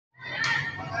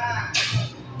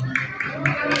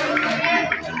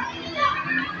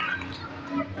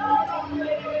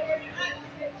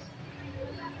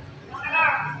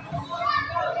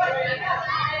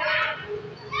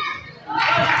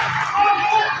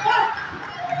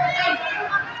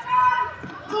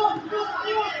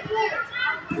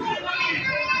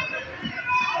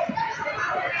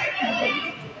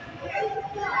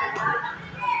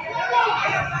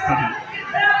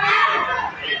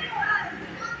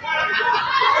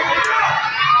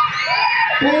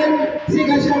10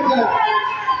 seconds shot clock.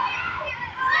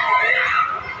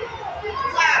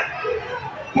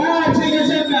 5 seconds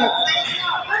shot clock.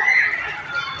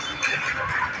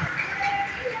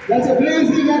 That's a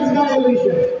blazing against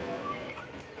violation.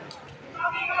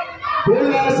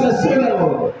 Bola sa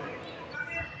Sulangon.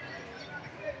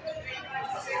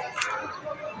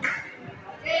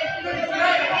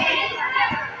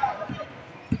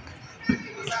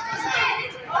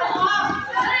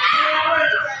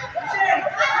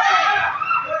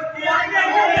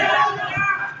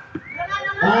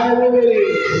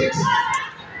 Remaining 6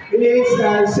 minutes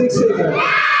and 6 seconds.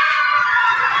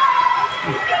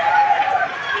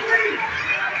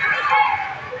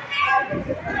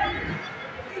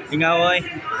 Ingawoy.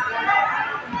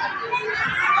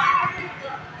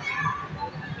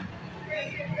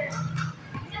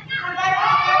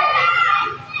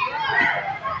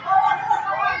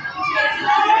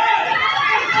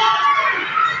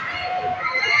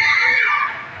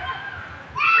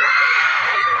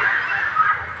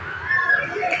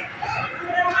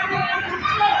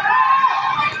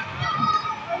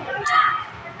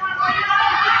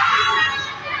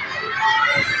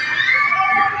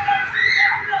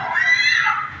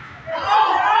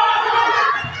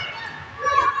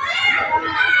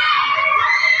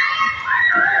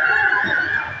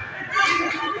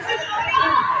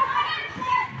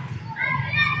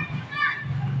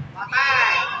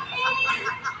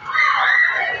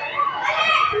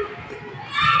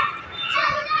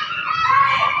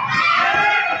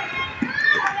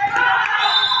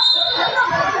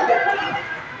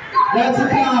 That's a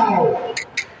foul.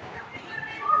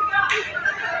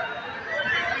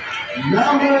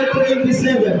 Number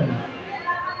 27.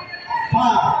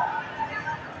 Foul.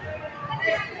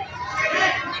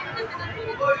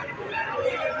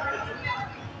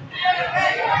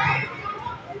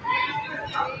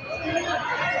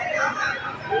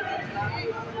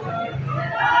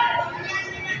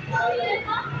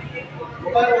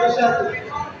 Bukan masyado.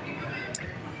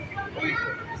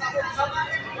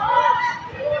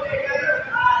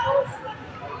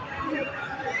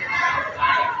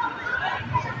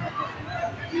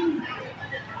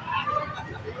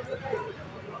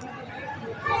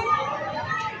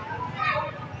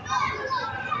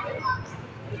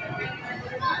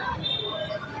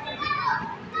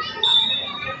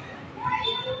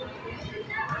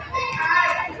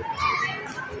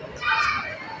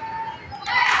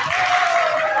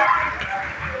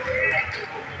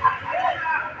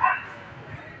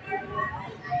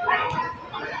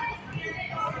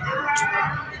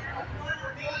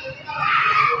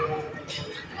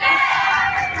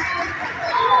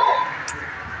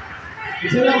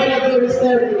 Isa lang pala ito,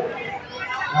 Mr.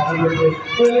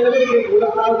 Kaya naman,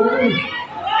 ulang tao na rin.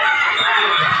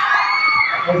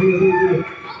 Sige.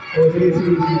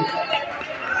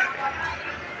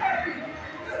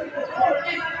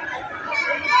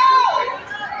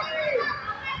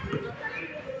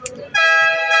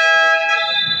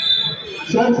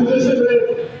 Substitution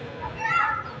rate.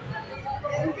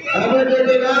 Number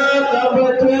 39,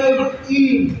 number 12,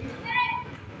 E.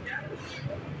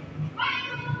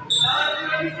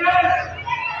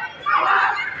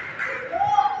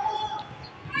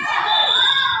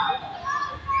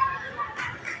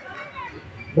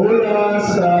 Bola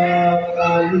sa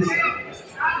Talisay.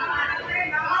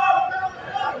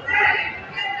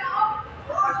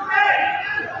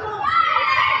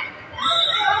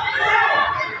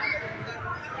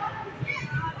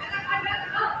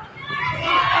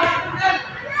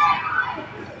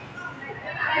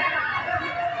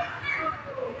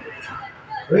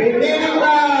 Remaining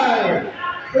time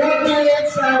 4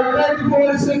 minutes and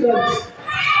 24 seconds.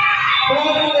 4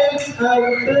 minutes and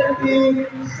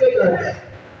 13 seconds.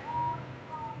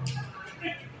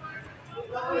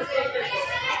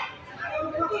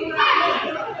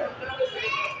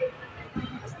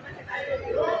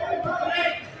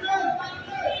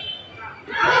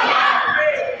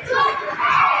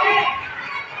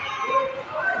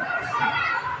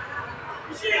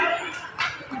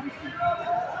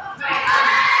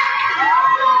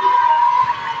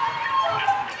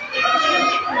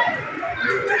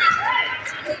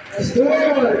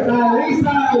 Score,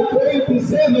 Talisay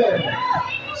 27,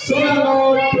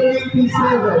 Sulangon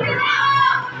 27.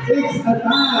 It's a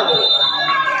tie.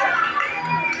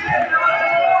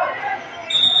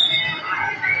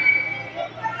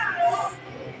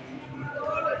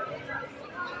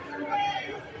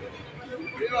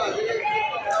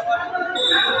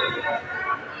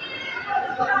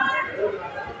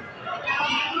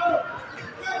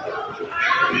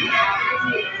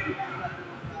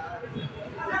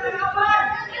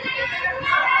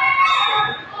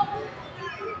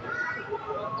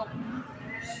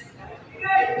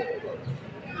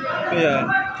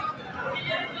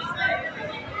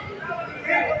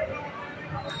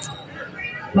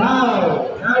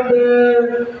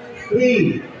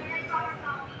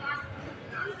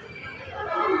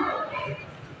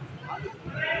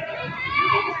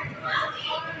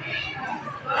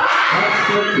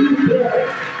 Keeper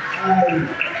ay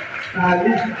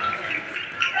Talisay.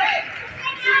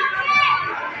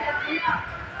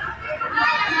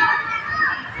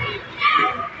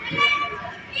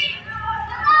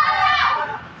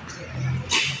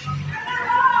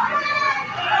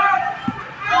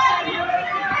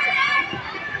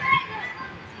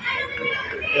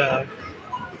 Yeah.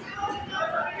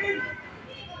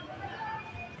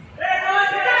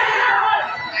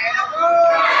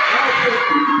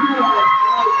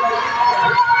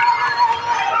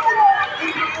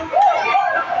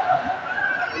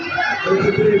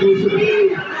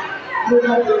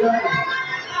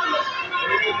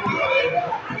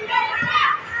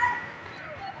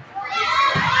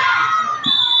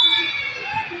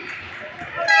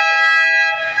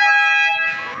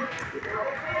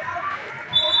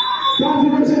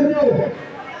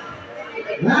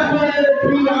 Number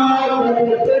 3 out,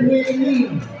 number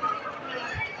 13.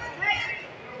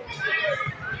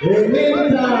 Remaining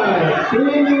time,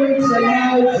 3 minutes and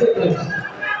 9 seconds.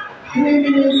 3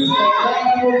 minutes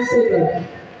and 9 seconds.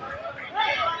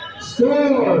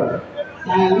 Score,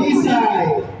 Talisay.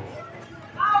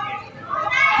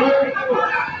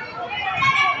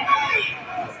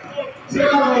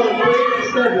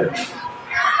 0-27.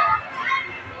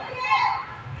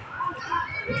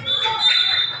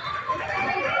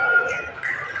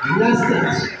 Last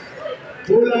touch.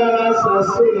 Bola sa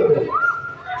Sulangon.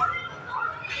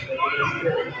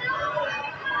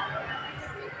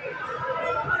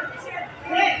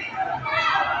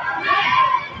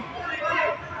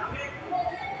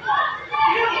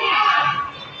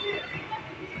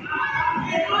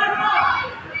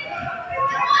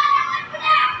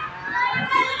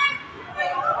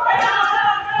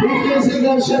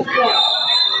 Second shot clock.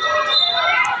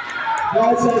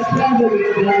 That's a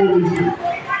traveling penalty.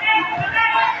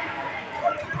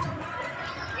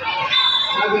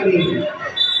 Agony.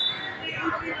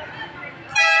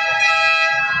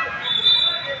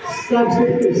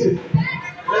 Substitution.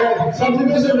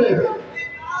 Substitution.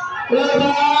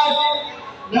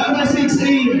 Number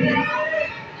 16.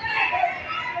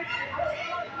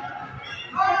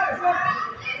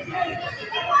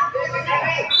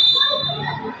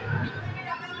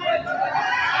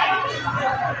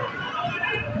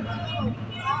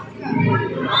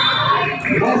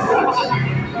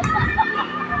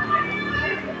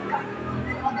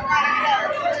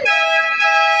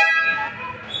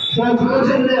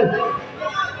 Substitution left.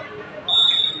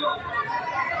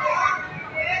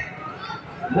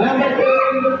 Number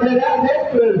 10,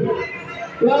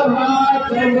 Club Heart,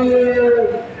 number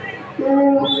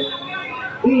 2.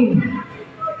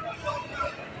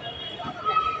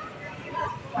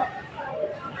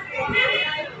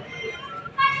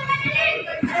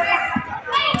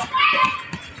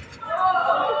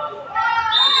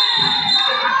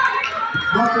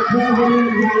 After traveling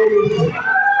violation.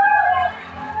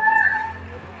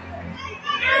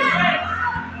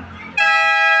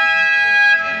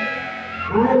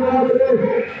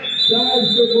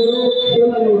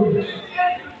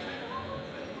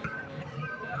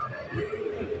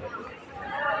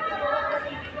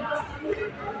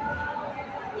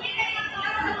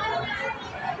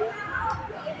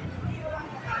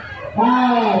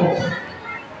 Fouls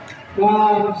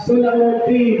from Sulangon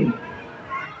team.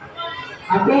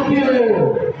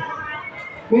 Acopio,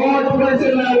 fourth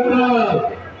personal foul.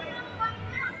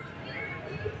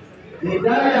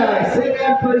 Hidayah,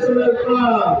 second personal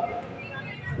foul.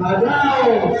 Badao,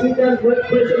 second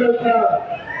personal foul.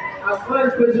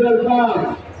 First personal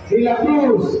foul. De La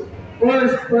Cruz,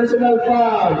 first personal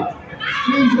foul.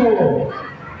 Chizo,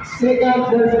 second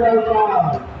personal foul.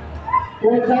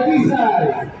 For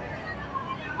Talisay,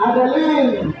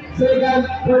 Adeline, second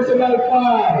personal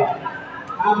foul.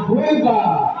 Abueva,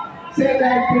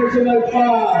 second personal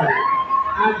foul.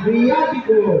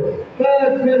 Adriatico,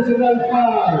 third personal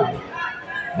foul.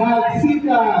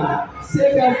 Magsita,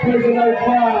 second personal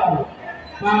foul.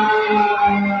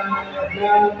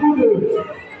 Nagulut,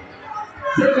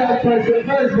 second first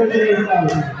personal foul.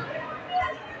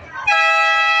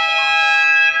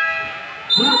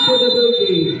 Back to the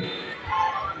building.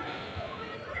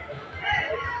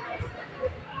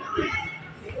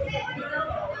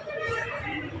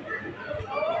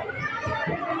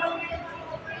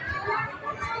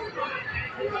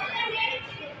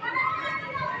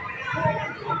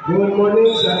 Good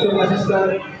morning, Satu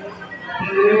Assistant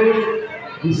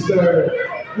Mr.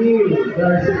 Gil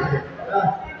Garcia.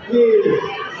 Gil.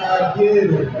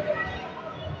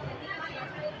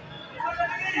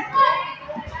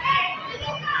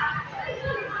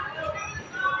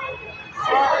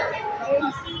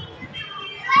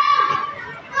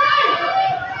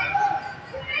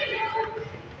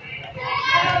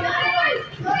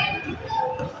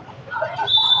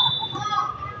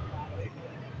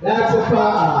 That's a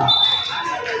foul.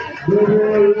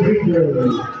 Double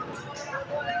dribble.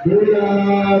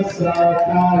 Bola sa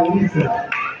Talisay.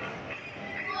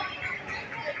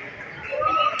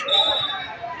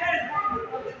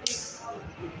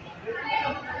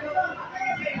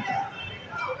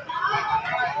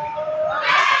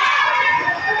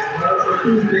 That's a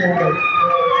 2-point.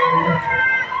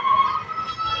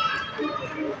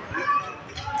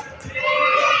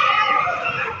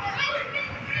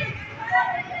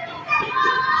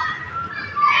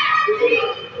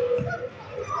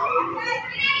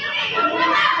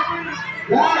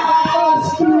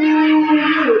 Last 2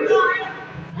 minutes.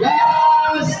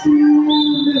 Last 2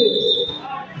 minutes.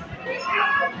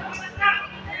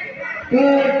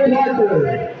 Third quarter.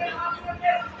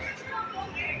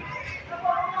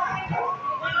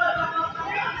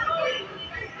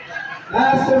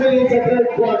 Last 2 minutes of third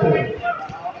quarter.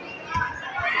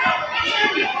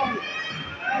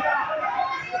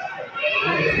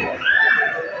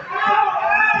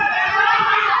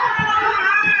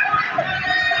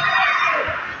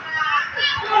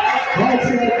 That's a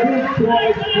good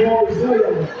point for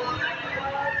Sulangon.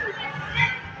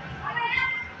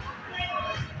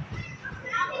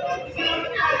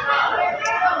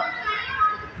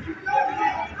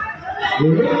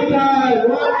 Remaining time,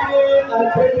 1 minute and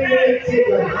 28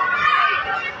 seconds.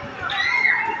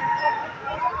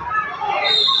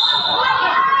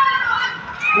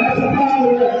 That's a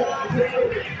foul.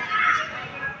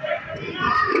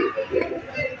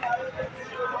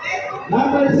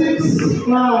 Number 6,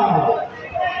 foul.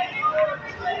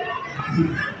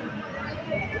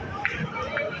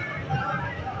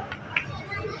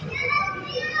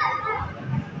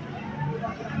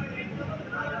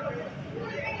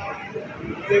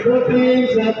 The two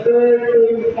teams have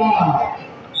 13 foul.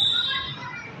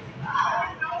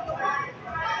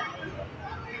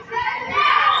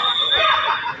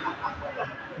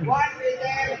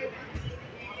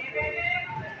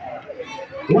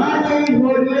 Warning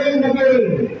for delaying the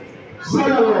game.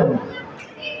 Sulangon.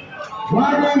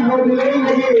 Warning for delaying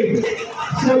the game.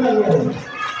 Sulangon.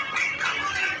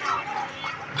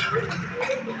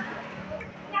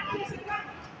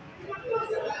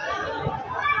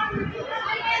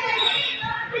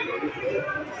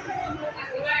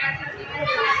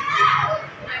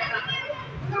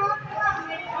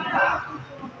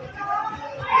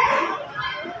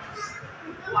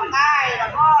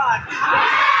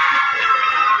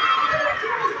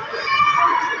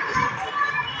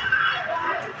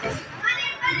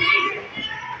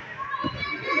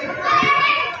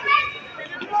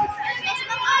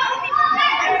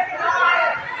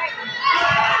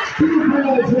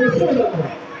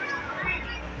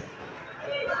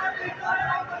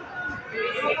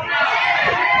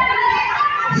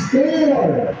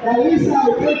 Score, Talisay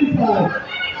 25,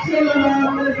 Sulangon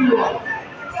 21.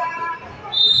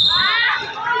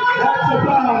 That's a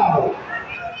foul.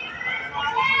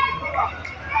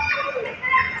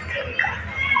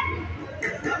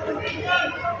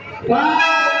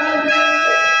 Foul number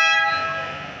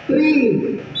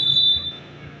 3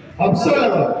 of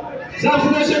Sulangon.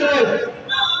 Substitution ref.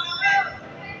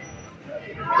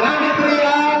 Number 3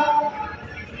 out,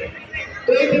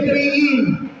 23 in.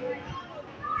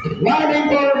 Warning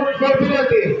for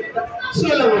penalty.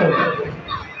 Sulangon.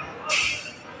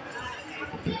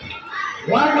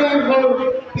 Warning for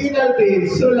penalty.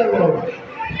 Sulangon.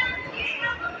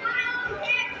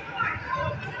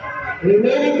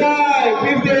 Remaining time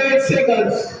 58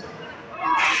 seconds.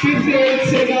 58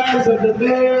 seconds of the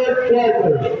third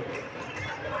quarter.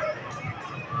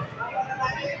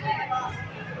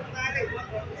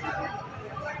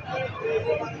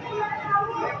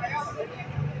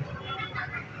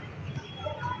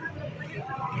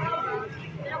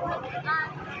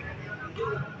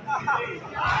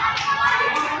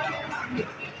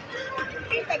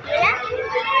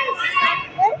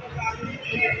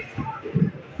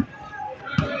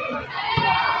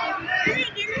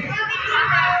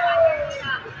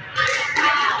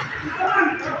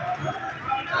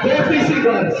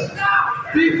 Seconds.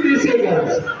 50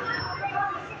 seconds.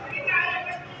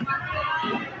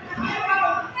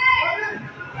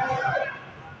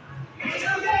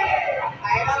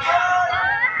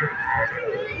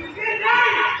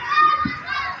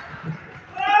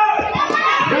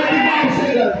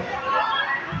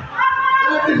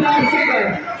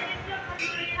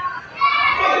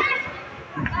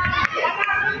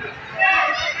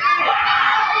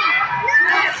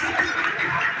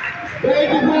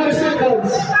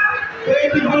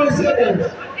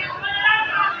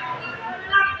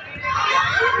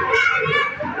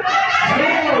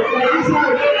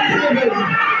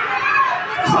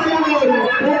 Sulangon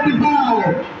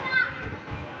 25.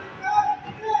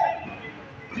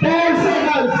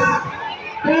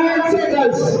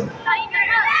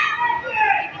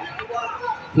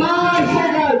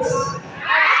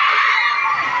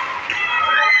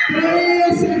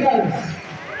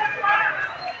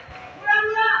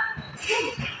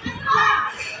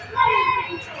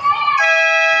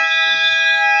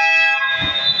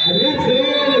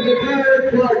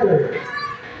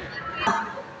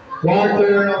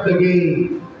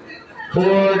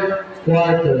 Fourth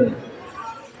quarter.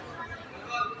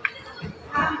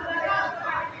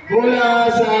 Mula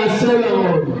sa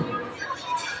Sulangon.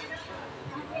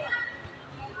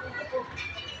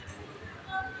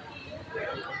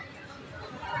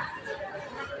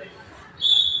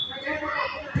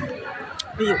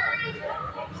 Ayaw.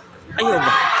 Ayaw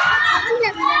ba?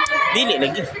 Dili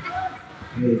lagi.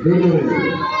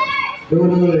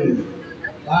 Duloy.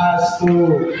 Pass to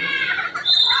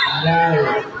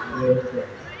Inay.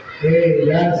 Okay,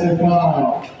 that's a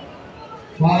foul.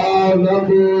 Foul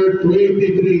number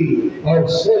 23 of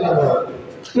Sulangon.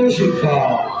 Two-shot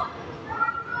foul.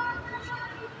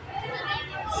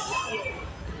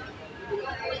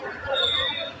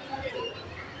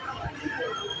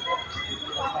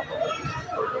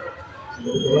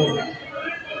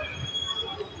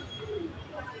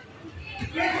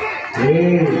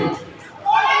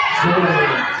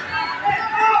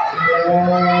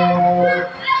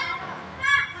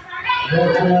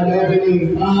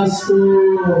 Pass to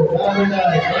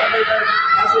Talisay.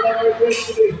 Pass to number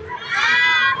 20.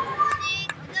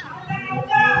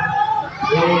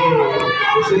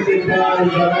 Presented by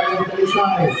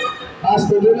Talisay. Pass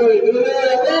to Duloy.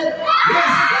 Again.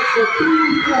 Yes, that's a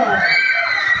 2-shot.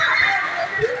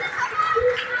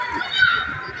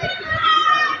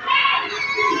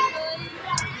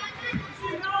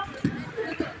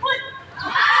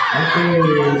 Okay,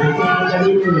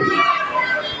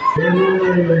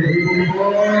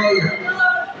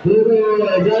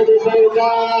 Duloy, jadi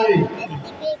bye-bye.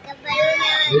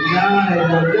 Good night,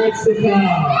 that's the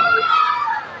foul.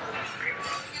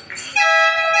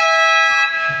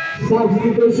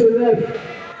 Substitution left.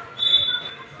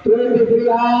 23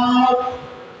 out.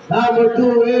 Number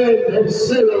 2 in of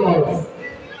Sulangon.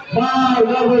 Foul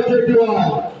number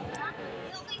 31.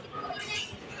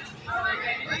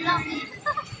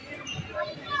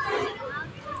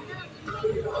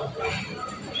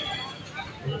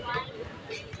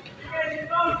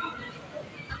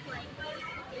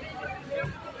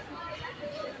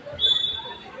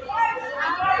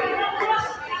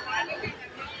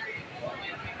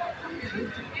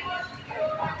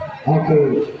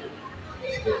 Okay.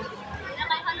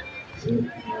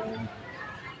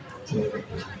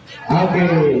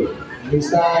 Okay. This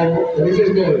is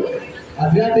good.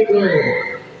 Adriatic goal.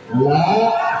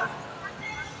 Wala.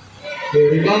 Okay,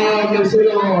 rebound ng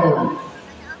Sulangon.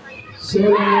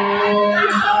 Sulangon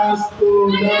pass to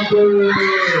number.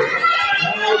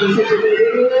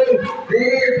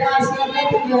 Pass to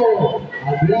Adriatic goal.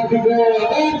 Adriatic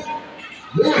goal.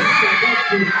 Yes, that's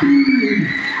the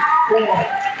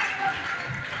 2-4.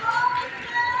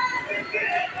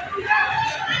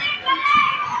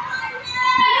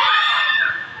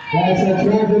 That's a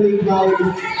traveling foul.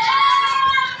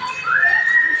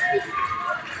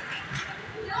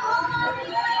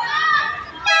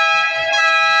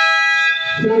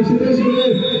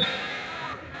 Substitution.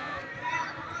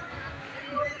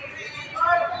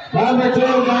 Number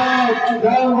 12 out,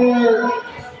 down there,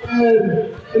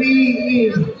 and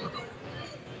 3 in.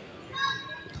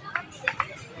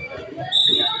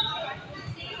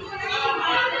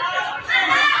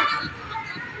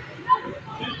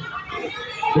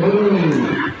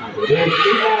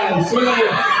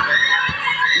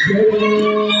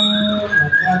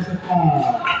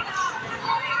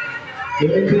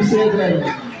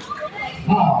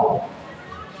 Foul.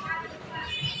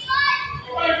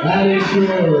 That is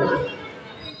your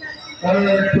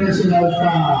third personal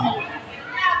foul.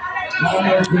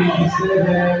 Number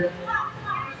 27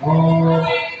 of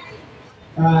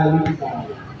Talisay.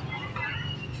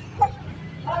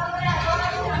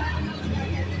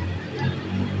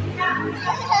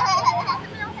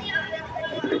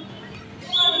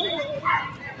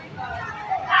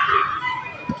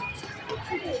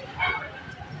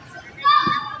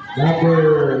 Number,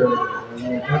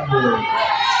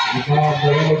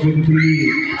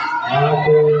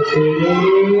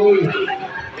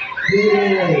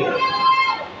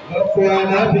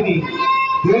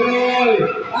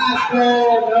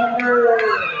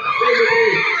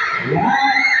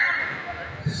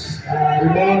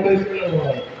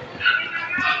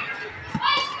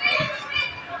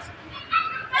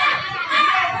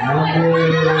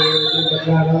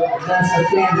 that's a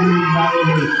traveling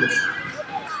violation.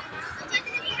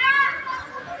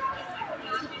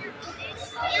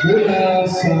 Mula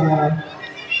sa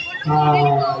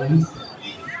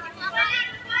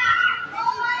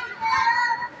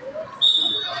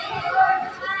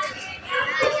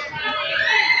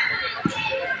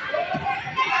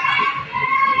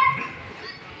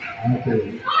okay.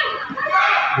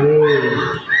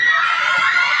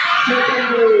 Second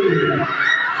goal.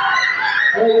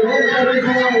 Oh, you heard every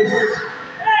voice.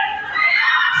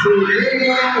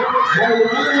 Sulangon,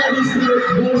 Talisay District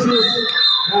versus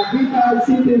Capital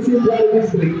City Central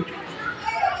District.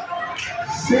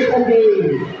 Second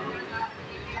game.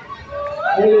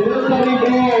 Elementary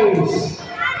boys.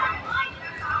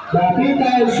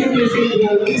 Capital City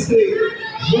Central District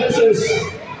versus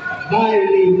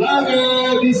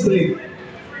Sulangon District.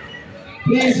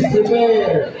 Please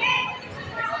prepare.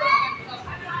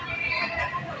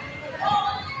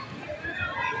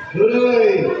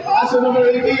 Tuloy, aso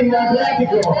number 18 na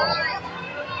Atletico.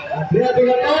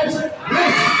 Atletico next.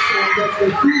 Yes! And that's the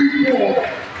team here.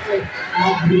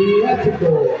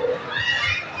 Atletico.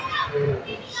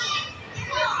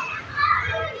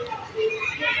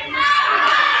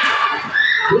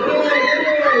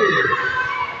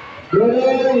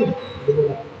 Tuloy.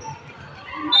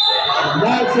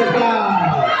 That's a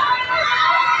foul.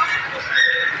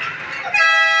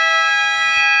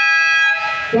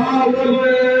 Foul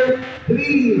number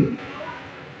 3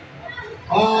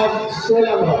 of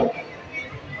Sulangon.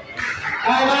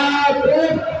 And out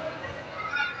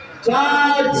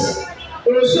charge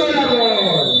to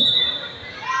Sulangon.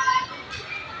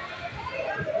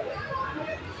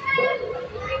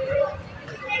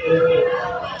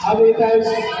 How many times,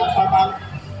 Papa?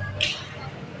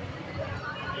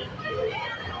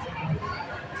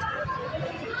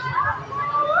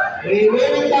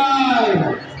 Remaining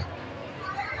time.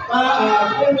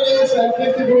 4 minutes and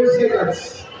 54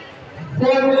 seconds.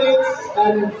 4 minutes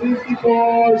and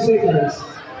 54 seconds.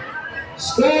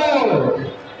 Score: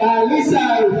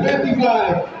 Talisay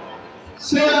 35,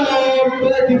 Sulangon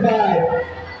 35.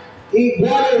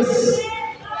 Iguales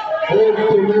of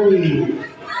Pinoy.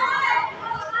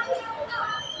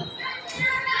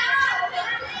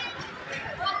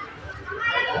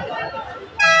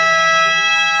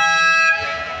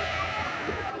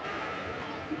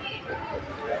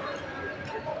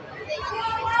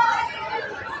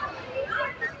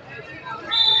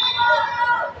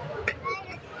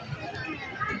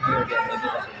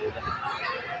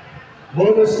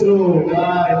 Bonus throw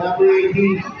by number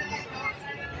 18.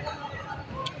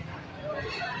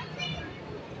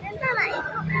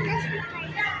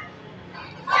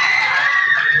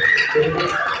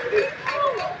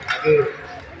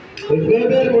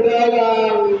 Defender mula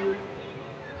lang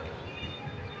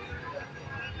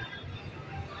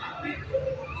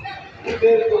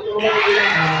defender ko tumawag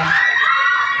lang ha.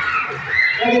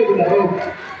 Ano ko na ho?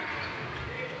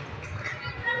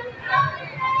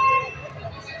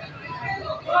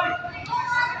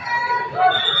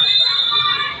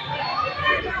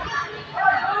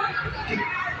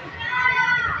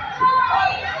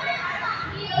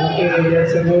 Okay,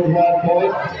 that's a good 1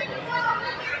 point.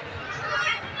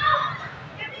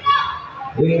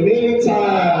 Remaining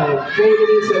time, 4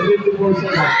 minutes and 54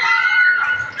 seconds.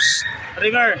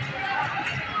 Rimer.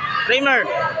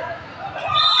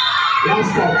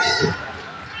 Last touch.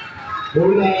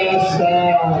 Mula sa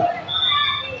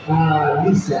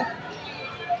Lisa.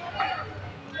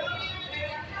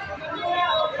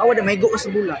 Awa na, may go ka sa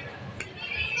bula.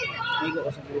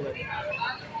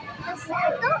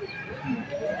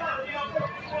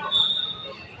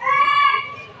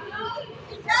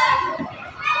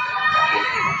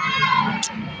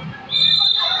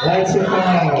 That's a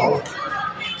foul.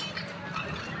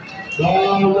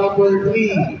 Foul number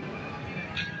 3.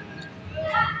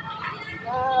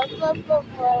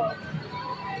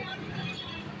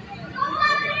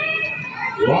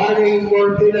 Warning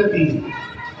for penalty.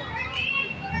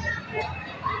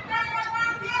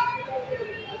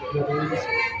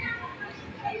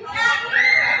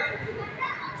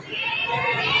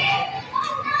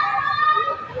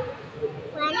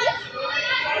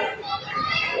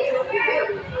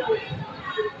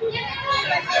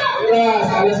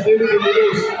 Alas 20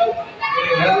 minutes.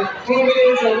 4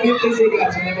 minutes and 50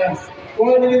 seconds.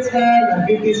 4 minutes and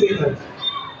 50 seconds.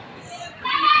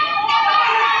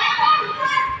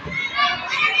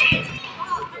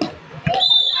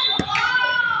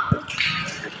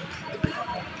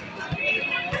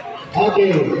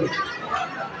 Okay.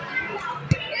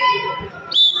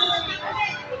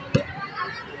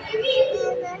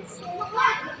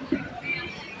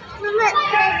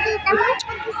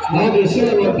 Okay,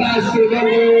 so we'll pass to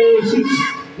number 6.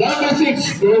 Number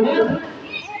 6, Roman.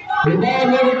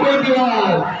 Rebound number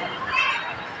 21.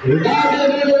 Rebound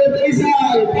number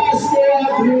 37. Pass to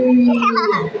Abri.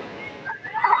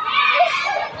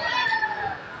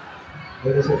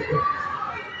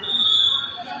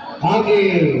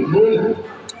 Okay,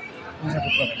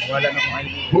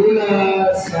 bola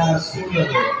sa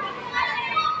Sulangon.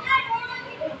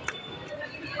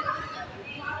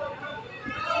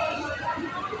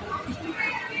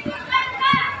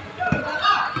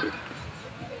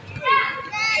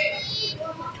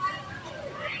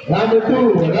 Number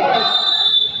 2, wala.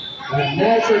 And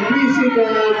that's a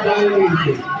physical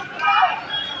violation.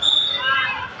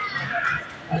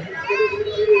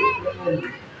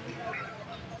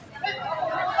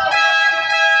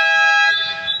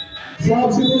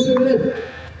 Substitution left.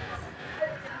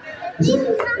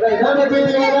 Number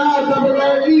 21 out, number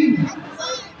 19.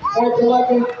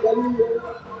 Automatic.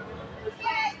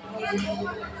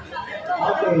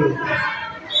 Okay.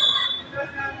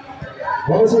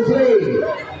 Also play.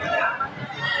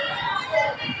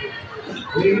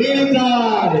 Remaining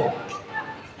time.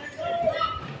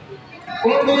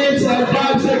 4 minutes and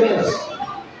 5 seconds.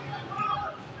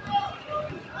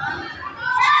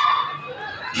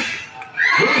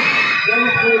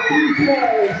 That's for 2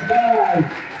 players by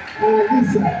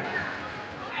Talisay.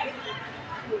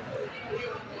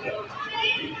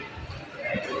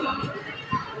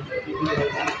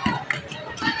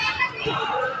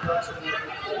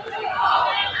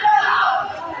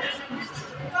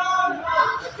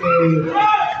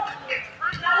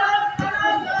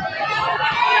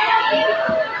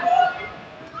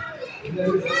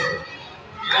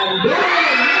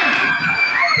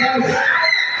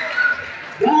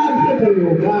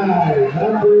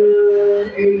 Number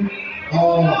 8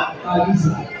 of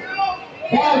Talisay.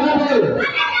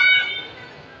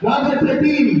 Number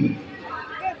 13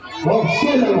 of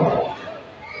Sulangon.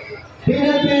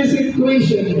 Penalty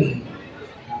situation.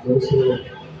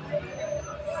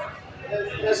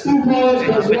 That's 2 points,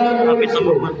 that's 1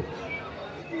 minute.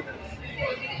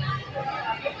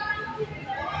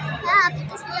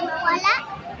 Tapos na wala.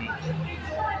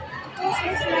 Tapos na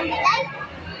mamatay.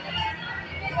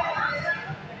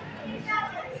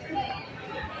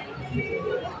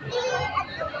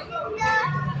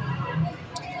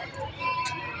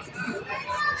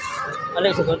 Ano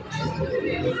yung sagot?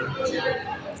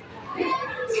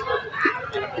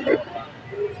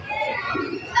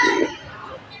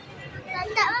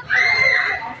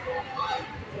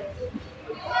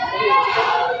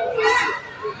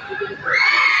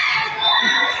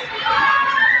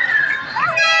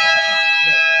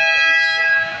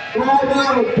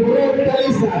 Now, Purok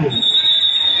Talisay.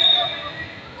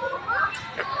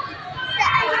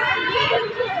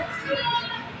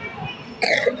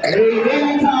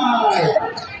 Remaining time,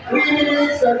 3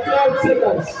 minutes and 12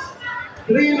 seconds.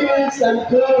 3 minutes and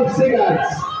 12 seconds.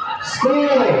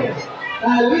 Score,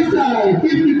 Talisay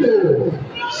 52,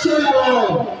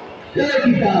 Sulangon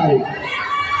 35.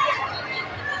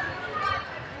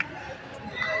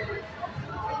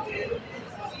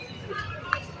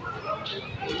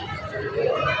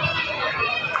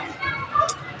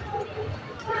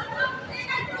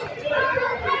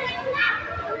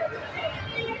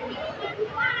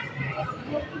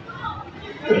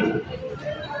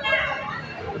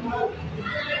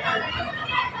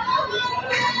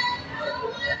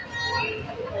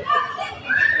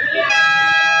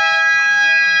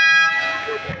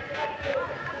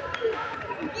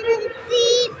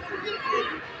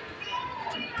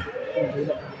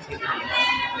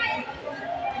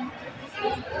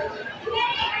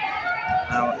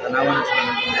 Tanawan sa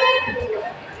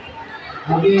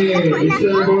Okay, it's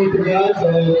still going to go, so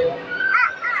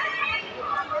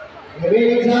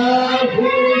remaining time, 3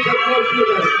 minutes and 4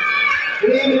 seconds.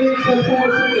 3 minutes and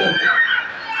 4 seconds.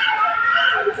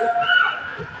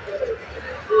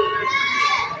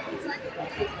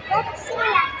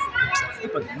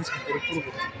 pag-mas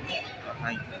puro-puro.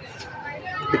 Ay.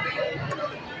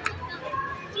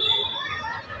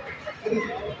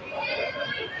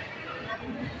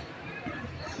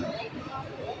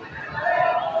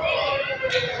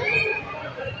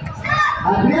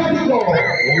 Atlético,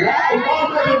 wala, ikaw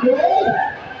na yung goal.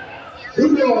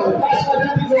 Junior, pass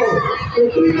Atlético. The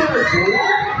 3 yards, wala.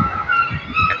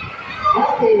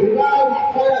 Okay, rebound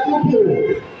para Tokyo.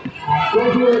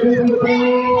 Tokyo again the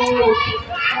ball.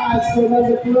 Pass to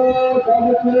number 12,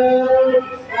 number 12.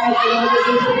 Pass to number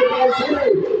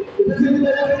 12. It is in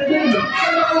the other game.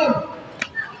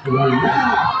 Wala.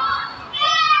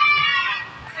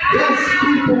 Yes,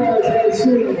 2 points by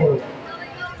Sulangon.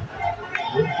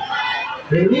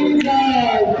 Remaining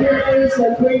time, 2 minutes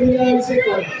and 29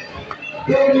 seconds.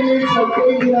 2 minutes and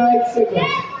 29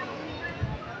 seconds.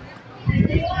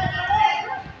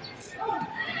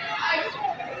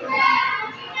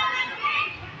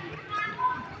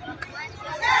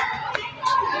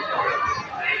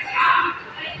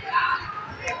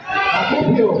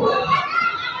 Akupyo.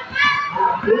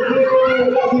 Akupyo,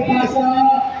 lagi pasa.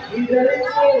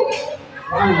 Indiretso.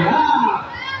 Wala.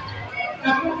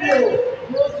 Akupyo.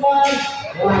 Good pass.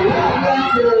 Wala.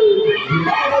 Akupyo.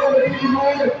 Wala na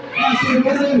Timor. Masih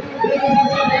boleh.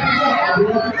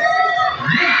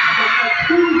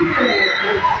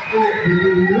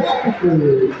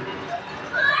 2.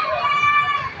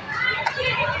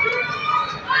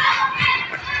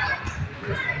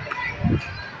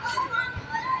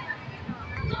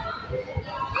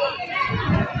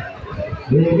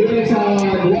 The games are 1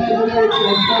 minute and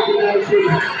 49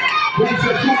 seconds. That's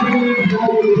a traveling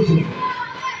violation.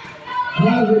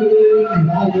 Traveling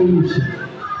violation.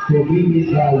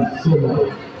 Committed by Sulangon.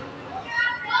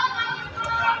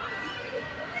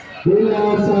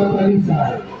 Bola sa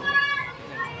Talisay.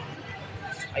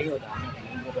 Ayaw dami.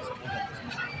 Lumabas sa bulan.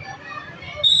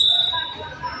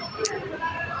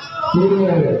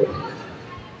 Sulangon.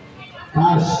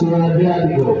 Pass to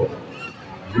Adriano.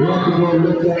 Adriano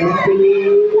look at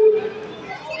Anthony.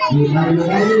 Gimana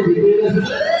diberikan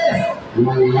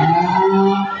wala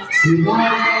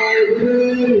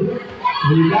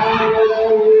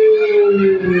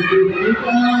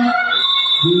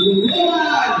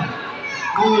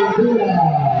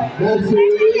that's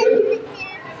it.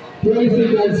 20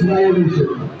 seconds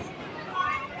violation.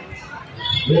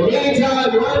 The game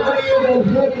time 1 minute and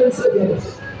 13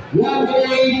 seconds. 1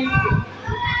 minute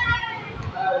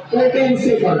 13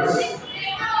 seconds.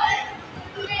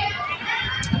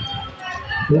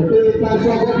 Oke,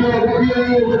 pasok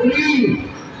berdiri.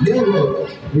 Luego,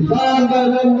 ditambah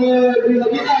nomor 13.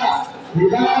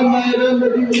 Ditambah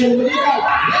nomor 13.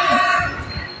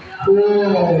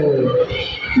 Oh,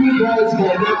 2 points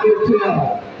by number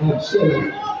 12 of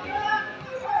Sulangon.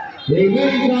 They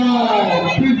make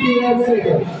 51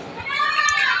 seconds.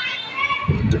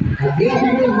 Again,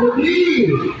 nomor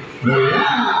berdiri.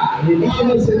 Wala,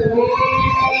 ditambah sekarang.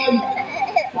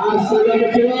 Pasok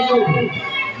berdiri.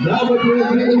 Number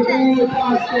 22,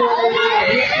 Pastor.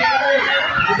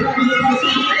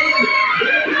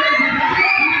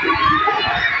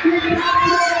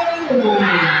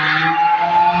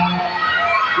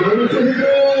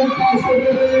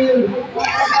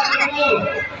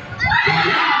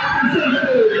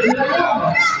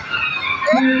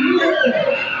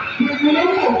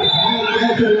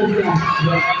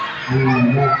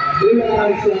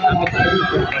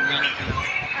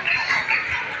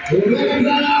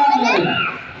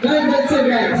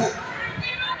 Seconds.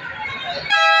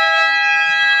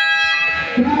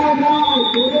 Come on,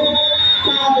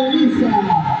 Talisay.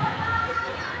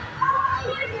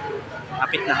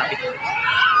 Hapit na hapit.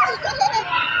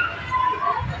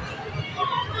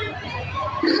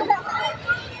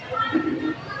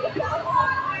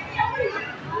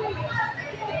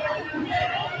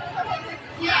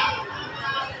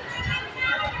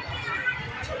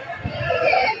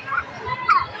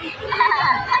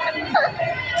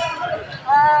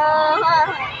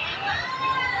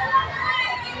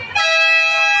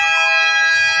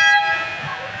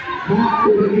 Back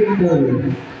to the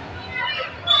game.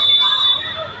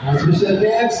 Special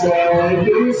thanks for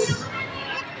please.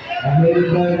 Headed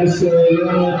by Mr.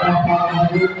 Leonard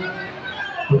Papamahu,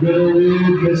 together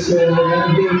with Mr.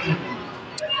 Randy,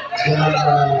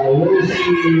 Rosie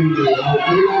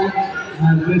Alpila,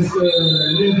 and Mr.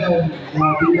 Levan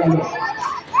Mabigalo.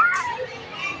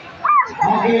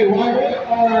 Okay,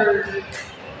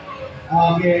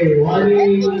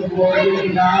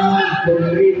 warning down for the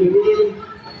reading.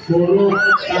 Puro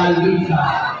Talisay.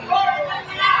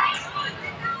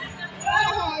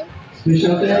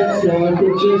 Special thanks to our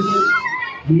coaches,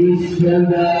 Miss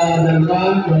Brenda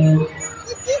Dalman,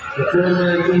 the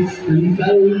former Miss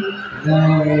Talisay, the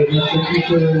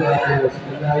teacher at the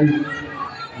secondary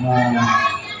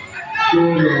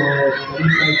school of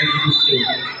Talisay Technical School.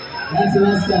 That's the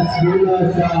last that's Bola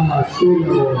sa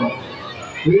Sulangon.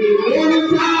 Remaining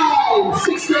time,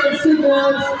 16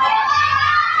 seconds.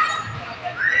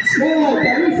 Score,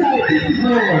 Talisay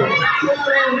 54.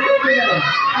 Sulangon 31.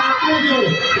 After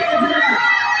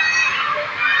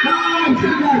 5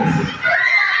 seconds.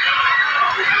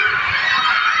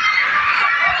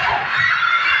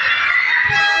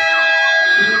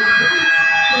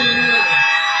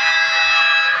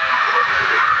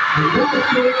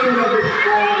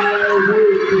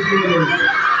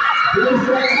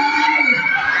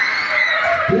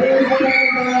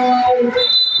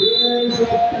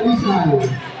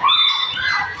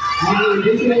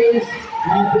 This is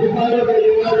prepared by the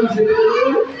University of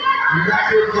Sulangon, and that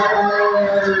is our